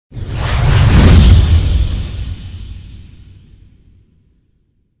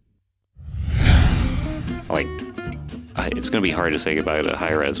it's going to be hard to say goodbye to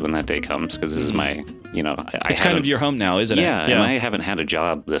Hi-Rez when that day comes, because this is my, you know, it's kind of your home now, isn't it? Yeah, and I haven't had a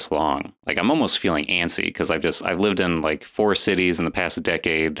job this long. Like, I'm almost feeling antsy because I've lived in like 4 cities in the past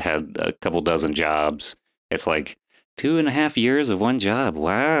decade, had a couple dozen jobs. It's like 2.5 years of one job.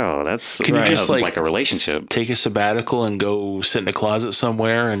 Wow, that's Can you just like a relationship. Take a sabbatical and go sit in a closet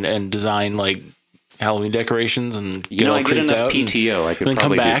somewhere and design like Halloween decorations and you know, I get enough PTO. I could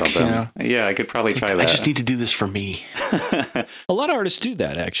probably do something. You know? Yeah, I could probably try that. I just need to do this for me. A lot of artists do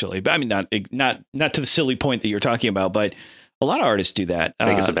that, actually. But I mean, not to the silly point that you're talking about, but a lot of artists do that.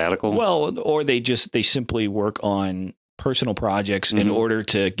 Take a sabbatical. Well, or they simply work on personal projects in order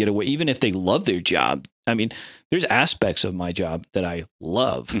to get away, even if they love their job. I mean, there's aspects of my job that I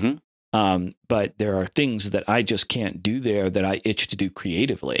love, but there are things that I just can't do there that I itch to do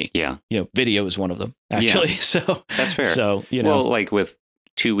creatively. Yeah. You know, video is one of them, actually. Yeah. So that's fair. So, you know, well, like with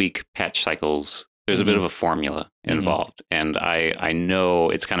 2-week patch cycles, there's a bit of a formula involved, and I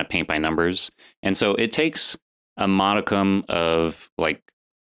know it's kind of paint by numbers. And so it takes a modicum of like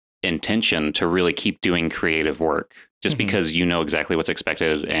intention to really keep doing creative work, just because you know exactly what's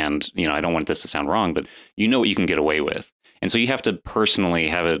expected. And, you know, I don't want this to sound wrong, but you know what you can get away with. And so you have to personally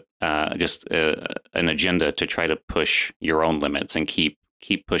have it just an agenda to try to push your own limits and keep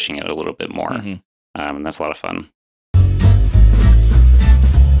pushing it a little bit more. And that's a lot of fun.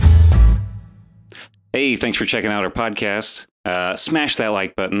 Hey, thanks for checking out our podcast. Smash that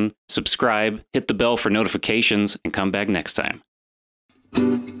like button, subscribe, hit the bell for notifications, and come back next time.